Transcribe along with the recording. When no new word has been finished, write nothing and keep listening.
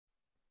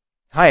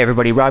Hi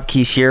everybody, Rob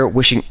Keys here,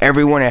 wishing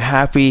everyone a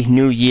happy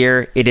new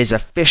year. It is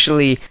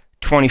officially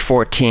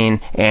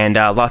 2014 and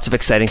lots of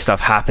exciting stuff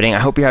happening. I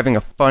hope you're having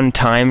a fun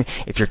time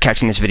if you're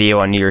catching this video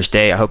on New Year's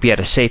Day. I hope you had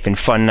a safe and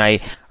fun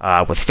night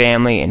with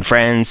family and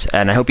friends,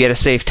 and I hope you had a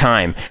safe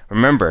time.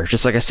 Remember,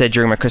 just like I said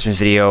during my Christmas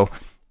video,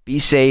 be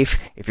safe.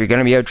 If you're going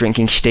to be out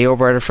drinking, stay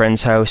over at a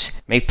friend's house.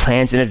 Make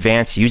plans in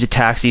advance. Use a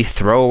taxi.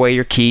 Throw away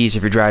your keys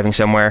if you're driving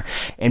somewhere.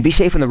 And be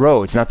safe on the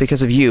roads, not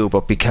because of you,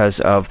 but because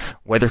of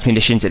weather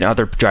conditions and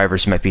other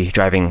drivers who might be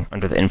driving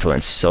under the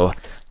influence. So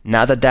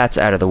now that that's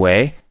out of the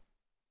way,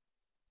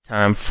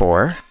 time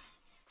for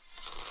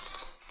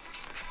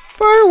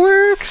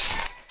fireworks.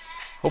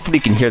 Hopefully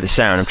you can hear the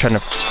sound. I'm trying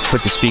to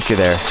put the speaker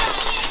there.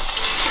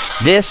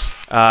 This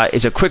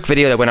is a quick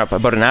video that went up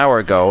about an hour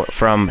ago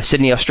from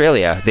Sydney,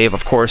 Australia. They've,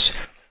 of course,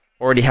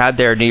 already had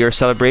their New Year's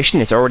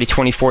celebration. It's already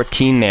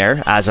 2014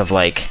 there as of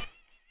like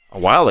a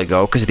while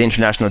ago because the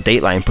international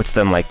dateline puts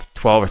them like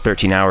 12 or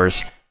 13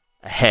 hours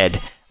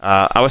ahead.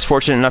 I was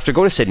fortunate enough to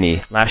go to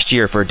Sydney last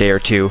year for a day or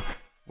two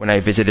when I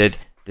visited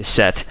the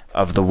set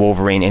of the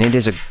Wolverine, and it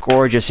is a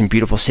gorgeous and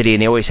beautiful city,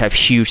 and they always have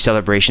huge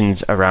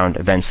celebrations around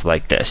events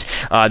like this.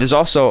 There's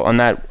also on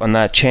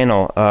that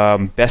channel,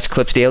 Best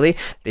Clips Daily,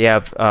 they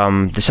have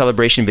the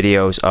celebration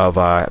videos of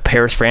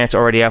Paris, France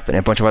already up, and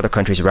a bunch of other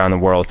countries around the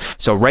world.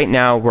 So right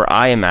now, where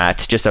I am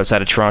at, just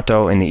outside of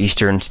Toronto in the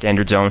Eastern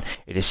Standard Zone,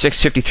 it is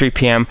 6:53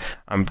 p.m.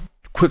 I'm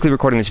quickly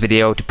recording this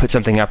video to put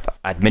something up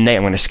at midnight.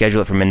 I'm going to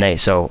schedule it for midnight.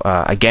 So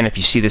again, if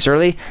you see this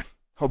early,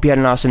 hope you had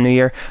an awesome New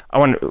Year. I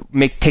want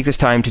to take this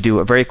time to do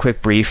a very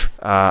quick, brief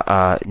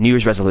New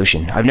Year's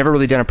resolution. I've never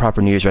really done a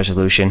proper New Year's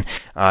resolution.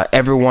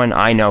 Everyone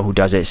I know who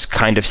does it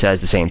kind of says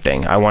the same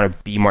thing. I want to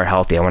be more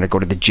healthy. I want to go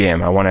to the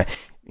gym. I want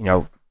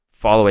to,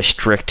 follow a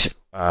strict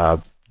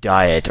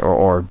diet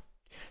or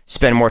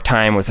spend more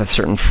time with a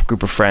certain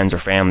group of friends or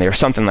family or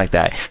something like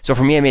that. So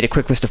for me, I made a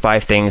quick list of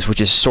 5 things,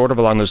 which is sort of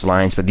along those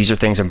lines, but these are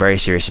things I'm very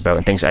serious about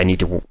and things I need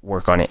to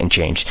work on it and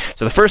change.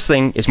 So the first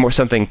thing is more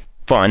something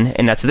fun,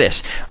 and that's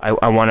this.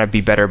 I want to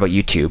be better about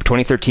YouTube.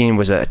 2013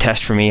 was a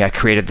test for me. I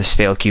created this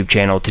FailCube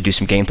channel to do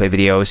some gameplay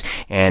videos,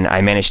 and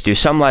I managed to do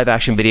some live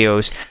action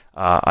videos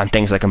on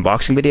things like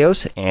unboxing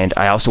videos, and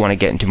I also want to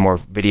get into more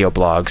video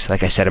blogs,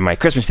 like I said in my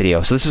Christmas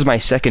video. So this is my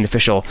second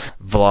official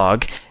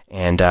vlog,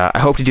 and I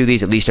hope to do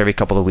these at least every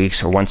couple of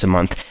weeks or once a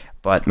month.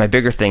 But my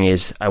bigger thing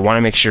is I want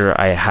to make sure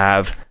I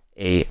have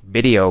a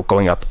video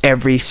going up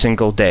every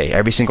single day,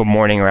 every single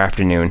morning or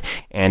afternoon,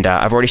 and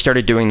I've already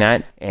started doing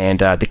that, and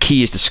the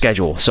key is to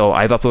schedule. So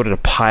I've uploaded a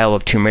pile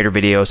of Tomb Raider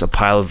videos, a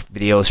pile of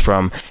videos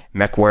from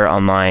MechWare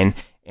Online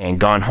and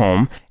Gone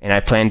Home, and I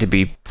plan to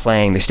be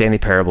playing the Stanley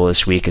Parable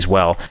this week as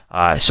well.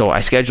 So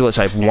I schedule it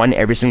so I have one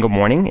every single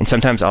morning, and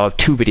sometimes I'll have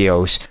 2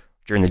 videos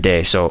during the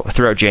day. So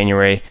throughout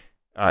January,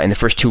 in the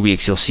first 2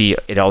 weeks, you'll see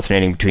it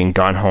alternating between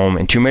Gone Home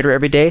and Tomb Raider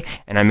every day,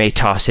 and I may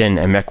toss in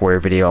a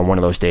MechWarrior video on one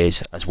of those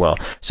days as well.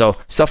 So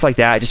stuff like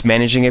that, just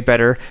managing it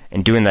better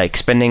and doing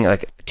spending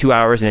 2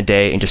 hours in a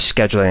day and just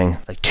scheduling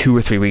 2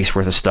 or 3 weeks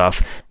worth of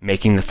stuff,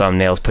 making the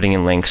thumbnails, putting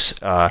in links.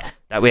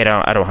 That way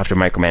I don't have to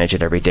micromanage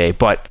it every day,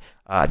 but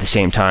at the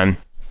same time,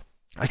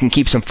 I can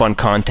keep some fun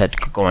content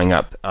going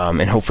up,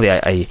 and hopefully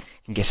I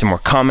can get some more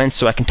comments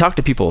so I can talk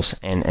to people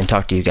and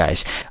talk to you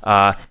guys.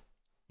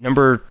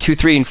 Number 2,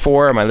 3, and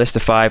 4 on my list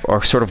of 5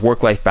 are sort of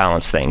work-life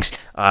balance things.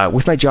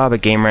 With my job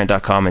at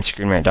GameRant.com and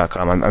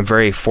ScreenRant.com, I'm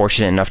very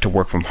fortunate enough to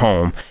work from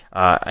home,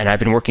 and I've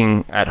been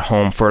working at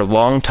home for a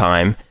long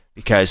time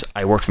because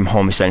I worked from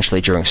home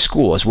essentially during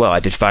school as well. I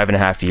did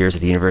 5.5 years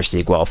at the University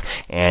of Guelph,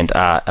 and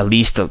at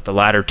least the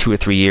latter 2 or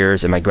 3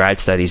 years in my grad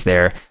studies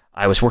there,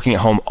 I was working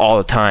at home all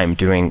the time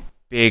doing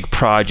big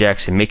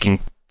projects and making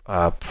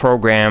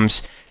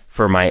programs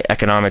for my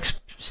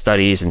economics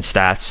studies and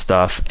stats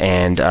stuff,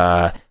 and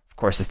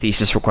of course, the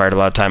thesis required a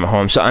lot of time at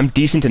home. So I'm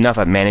decent enough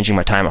at managing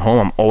my time at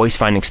home. I'm always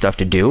finding stuff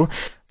to do.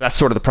 That's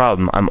sort of the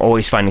problem. I'm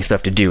always finding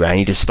stuff to do. I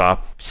need to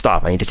stop.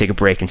 I need to take a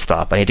break and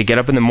stop. I need to get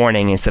up in the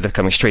morning instead of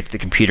coming straight to the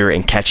computer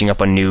and catching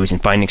up on news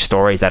and finding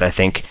stories that I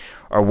think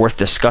are worth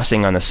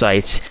discussing on the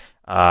sites.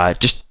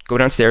 Just go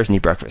downstairs and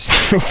eat breakfast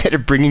instead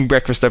of bringing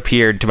breakfast up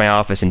here to my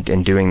office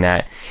and doing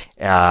that.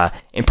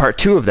 In part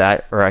 2 of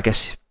that, or I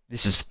guess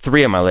this is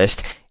 3 on my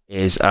list,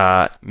 is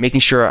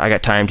making sure I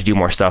got time to do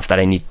more stuff that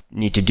I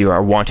need to do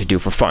or want to do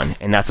for fun,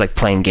 and that's like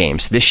playing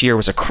games. This year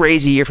was a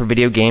crazy year for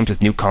video games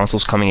with new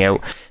consoles coming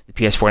out, the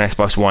PS4 and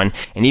Xbox One,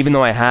 and even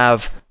though I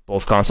have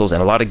both consoles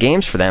and a lot of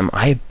games for them,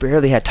 I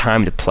barely had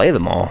time to play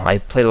them all. I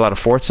played a lot of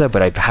Forza,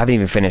 but I haven't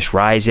even finished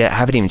Rise yet. I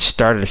haven't even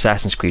started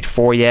Assassin's Creed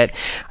 4 yet.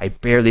 I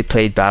barely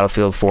played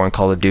Battlefield 4 and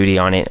Call of Duty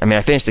on it. I mean,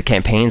 I finished the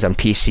campaigns on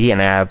PC,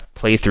 and I have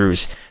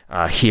playthroughs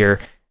here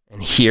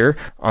and here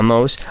on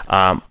those,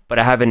 but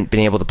I haven't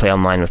been able to play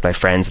online with my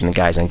friends and the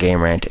guys on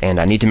GameRant,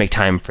 and I need to make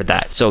time for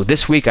that. So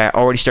this week I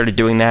already started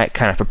doing that,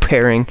 kind of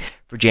preparing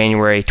for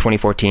January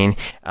 2014.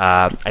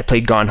 I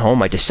played Gone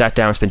Home. I just sat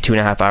down and spent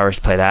 2.5 hours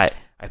to play that.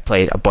 I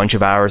played a bunch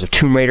of hours of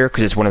Tomb Raider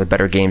because it's one of the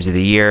better games of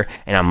the year,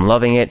 and I'm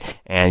loving it.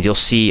 And you'll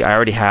see I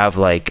already have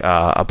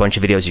a bunch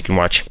of videos you can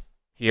watch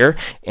here,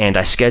 and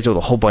I scheduled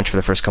a whole bunch for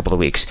the first couple of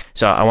weeks.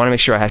 So I want to make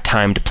sure I have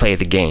time to play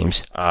the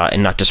games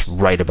and not just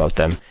write about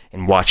them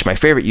and watch my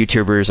favorite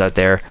YouTubers out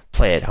there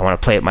play it. I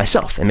want to play it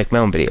myself and make my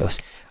own videos.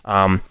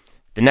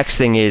 The next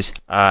thing is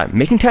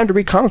making time to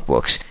read comic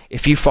books.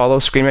 If you follow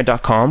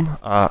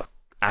ScreenRant.com,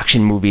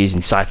 action movies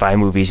and sci-fi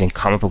movies and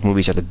comic book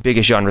movies are the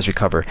biggest genres we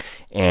cover.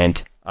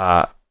 And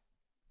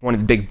one of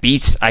the big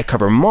beats I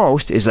cover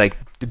most is like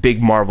the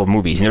big Marvel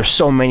movies. And there's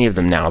so many of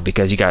them now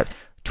because you got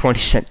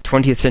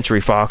 20th Century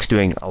Fox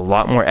doing a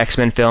lot more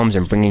X-Men films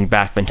and bringing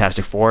back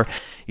Fantastic Four.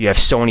 You have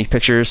Sony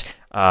Pictures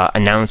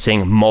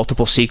announcing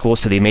multiple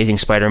sequels to The Amazing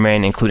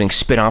Spider-Man, including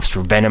spin-offs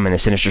for Venom and the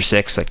Sinister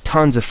Six, like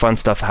tons of fun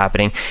stuff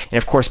happening. And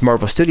of course,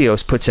 Marvel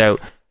Studios puts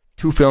out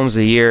 2 films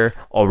a year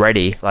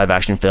already,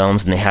 live-action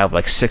films, and they have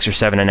like 6 or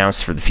 7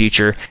 announced for the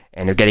future,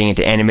 and they're getting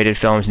into animated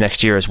films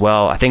next year as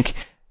well. I think,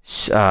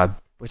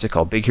 what's it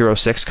called? Big Hero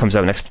 6 comes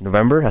out next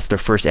November. That's their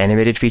first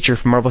animated feature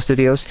from Marvel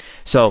Studios.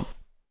 So,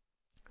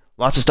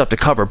 lots of stuff to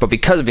cover, but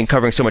because I've been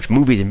covering so much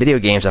movies and video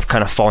games, I've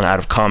kind of fallen out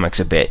of comics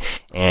a bit,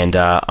 and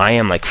I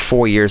am like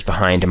 4 years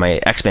behind in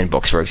my X-Men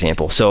books, for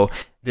example. So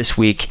this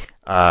week,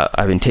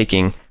 I've been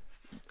taking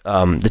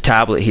the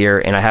tablet here,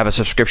 and I have a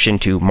subscription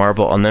to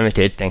Marvel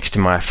Unlimited, thanks to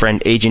my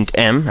friend Agent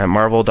M at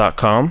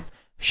Marvel.com.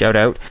 Shout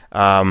out.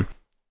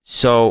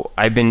 So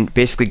I've been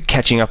basically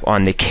catching up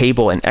on the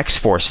Cable and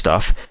X-Force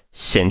stuff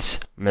since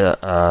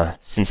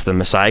the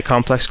Messiah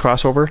Complex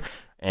crossover,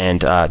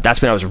 and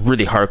that's when I was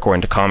really hardcore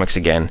into comics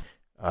again.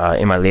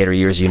 In my later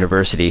years of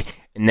university,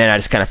 and then I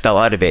just kind of fell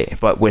out of it.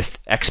 But with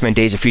X-Men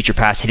Days of Future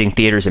Past hitting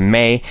theaters in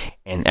May,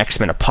 and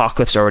X-Men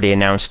Apocalypse already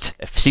announced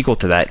a sequel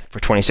to that for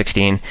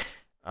 2016,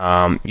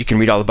 you can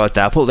read all about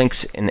that. I'll put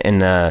links in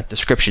the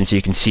description so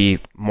you can see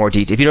more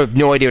detail. If you have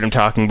no idea what I'm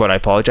talking about, I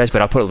apologize,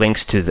 but I'll put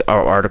links to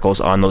our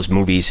articles on those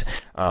movies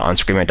on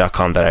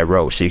ScreenRant.com that I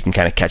wrote, so you can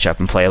kind of catch up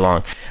and play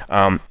along.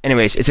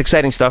 Anyways, it's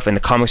exciting stuff, and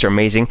the comics are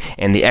amazing,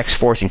 and the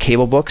X-Force and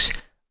Cable books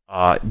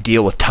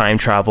deal with time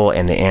travel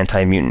and the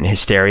anti-mutant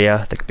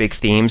hysteria, the big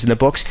themes in the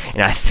books.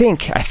 And I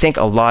think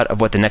a lot of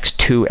what the next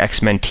 2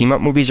 X-Men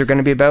team-up movies are going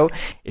to be about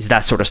is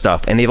that sort of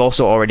stuff. And they've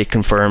also already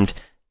confirmed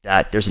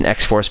that there's an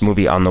X-Force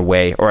movie on the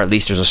way, or at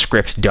least there's a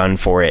script done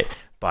for it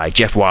by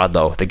Jeff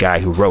Wadlow, the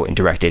guy who wrote and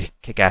directed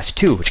Kick-Ass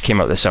 2, which came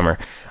out this summer.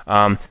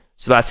 So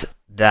that's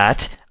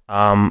that.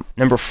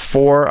 Number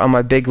 4 on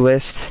my big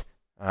list,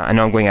 I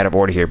know I'm going out of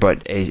order here,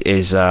 but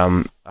is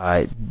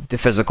the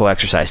physical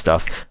exercise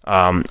stuff.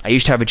 I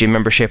used to have a gym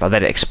membership. I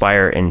let it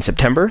expire in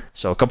September,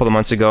 so a couple of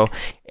months ago,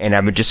 and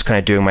I've been just kind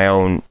of doing my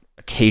own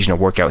occasional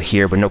workout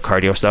here, but no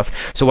cardio stuff.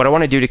 So what I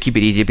want to do to keep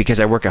it easy,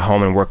 because I work at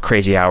home and work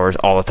crazy hours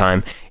all the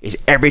time, is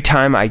every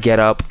time I get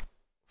up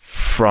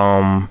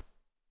from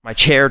my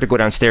chair to go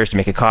downstairs to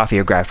make a coffee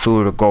or grab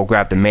food or go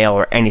grab the mail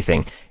or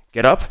anything,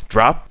 get up,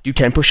 drop, do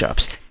 10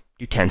 push-ups,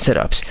 do 10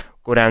 sit-ups,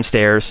 go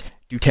downstairs,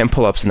 do 10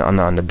 pull-ups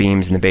on the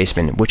beams in the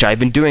basement, which I've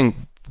been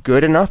doing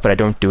good enough, but I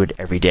don't do it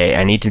every day.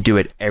 I need to do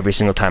it every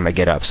single time I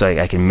get up, so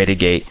I can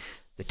mitigate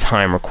the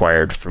time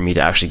required for me to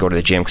actually go to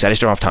the gym, because I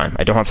just don't have time.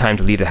 I don't have time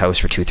to leave the house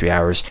for 2-3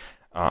 hours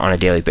on a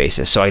daily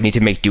basis, so I need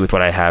to make do with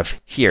what I have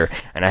here.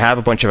 And I have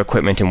a bunch of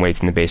equipment and weights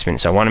in the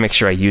basement, so I want to make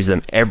sure I use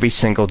them every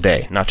single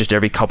day, not just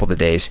every couple of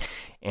days.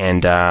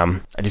 And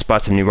I just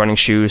bought some new running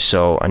shoes,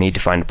 so I need to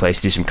find a place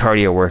to do some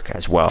cardio work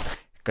as well,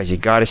 because you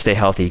got to stay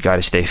healthy, you got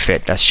to stay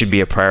fit. That should be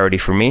a priority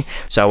for me,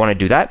 so I want to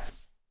do that.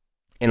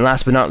 And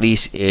last but not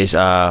least is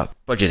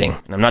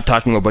budgeting. And I'm not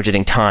talking about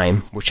budgeting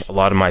time, which a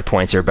lot of my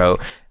points are about,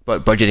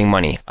 but budgeting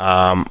money.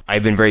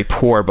 I've been very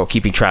poor about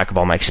keeping track of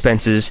all my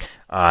expenses.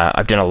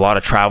 I've done a lot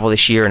of travel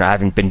this year, and I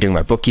haven't been doing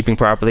my bookkeeping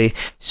properly,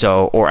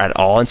 or at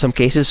all in some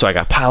cases. So I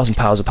got piles and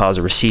piles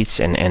of receipts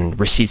and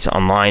receipts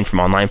online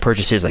from online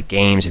purchases like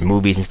games and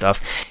movies and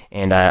stuff.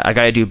 And I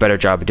got to do a better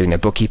job of doing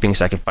that bookkeeping,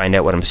 so I can find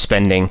out what I'm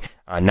spending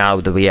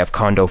now that we have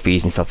condo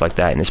fees and stuff like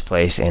that in this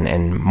place,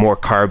 and more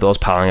car bills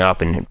piling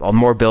up, and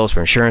more bills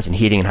for insurance and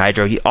heating and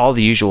hydro, all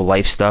the usual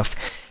life stuff.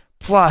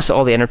 Plus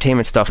all the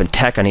entertainment stuff and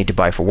tech I need to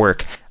buy for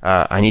work.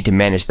 I need to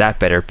manage that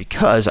better,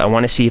 because I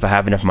want to see if I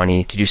have enough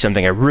money to do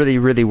something I really,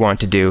 really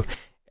want to do,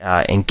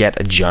 and get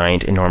a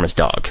giant, enormous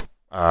dog.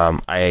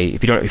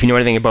 If you know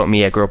anything about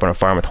me, I grew up on a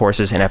farm with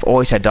horses, and I've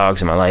always had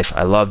dogs in my life.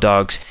 I love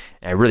dogs,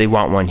 and I really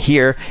want one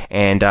here.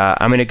 And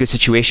I'm in a good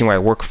situation where I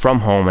work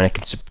from home, and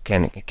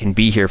I can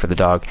be here for the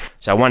dog.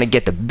 So I want to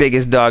get the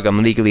biggest dog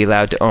I'm legally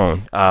allowed to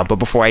own. But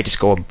before I just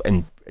go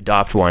and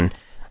adopt one.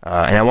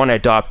 And I want to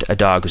adopt a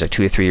dog who's like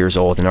 2 or 3 years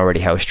old and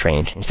already house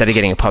trained. Instead of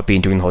getting a puppy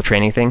and doing the whole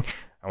training thing,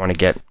 I want to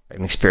get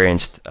an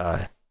experienced,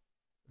 I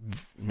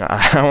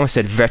almost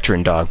said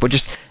veteran dog, but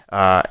just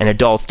an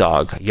adult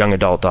dog, a young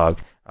adult dog,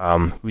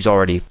 who's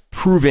already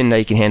proven that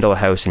he can handle a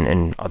house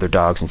and other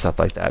dogs and stuff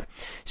like that.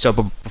 So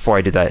before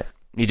I do that, I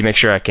need to make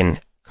sure I can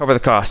cover the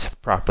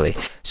cost properly.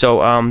 So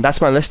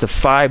that's my list of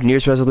 5 New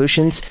Year's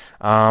resolutions.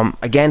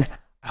 Again,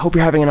 I hope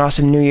you're having an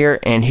awesome New Year,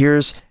 and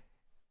here's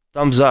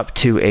thumbs up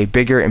to a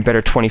bigger and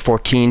better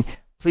 2014.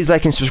 Please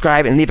like and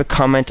subscribe and leave a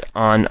comment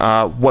on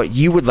what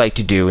you would like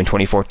to do in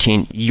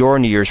 2014, your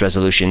New Year's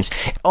resolutions.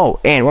 Oh,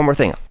 and one more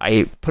thing.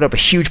 I put up a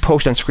huge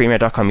post on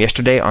ScreenRant.com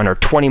yesterday on our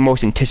 20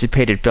 most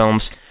anticipated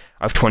films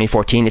of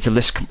 2014. It's a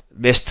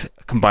list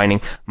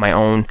combining my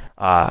own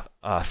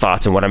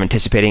thoughts on what I'm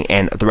anticipating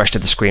and the rest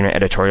of the Screen Rant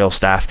editorial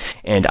staff.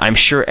 And I'm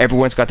sure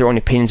everyone's got their own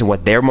opinions on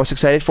what they're most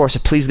excited for, so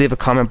please leave a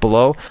comment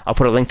below. I'll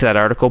put a link to that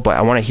article, but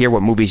I want to hear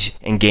what movies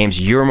and games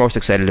you're most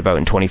excited about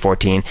in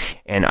 2014.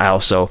 And I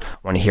also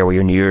want to hear what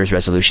your New Year's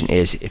resolution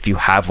is, if you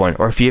have one,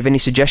 or if you have any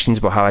suggestions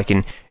about how I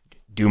can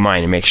do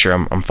mine and make sure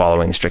I'm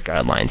following the strict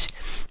guidelines.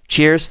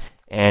 Cheers,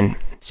 and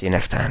see you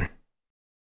next time.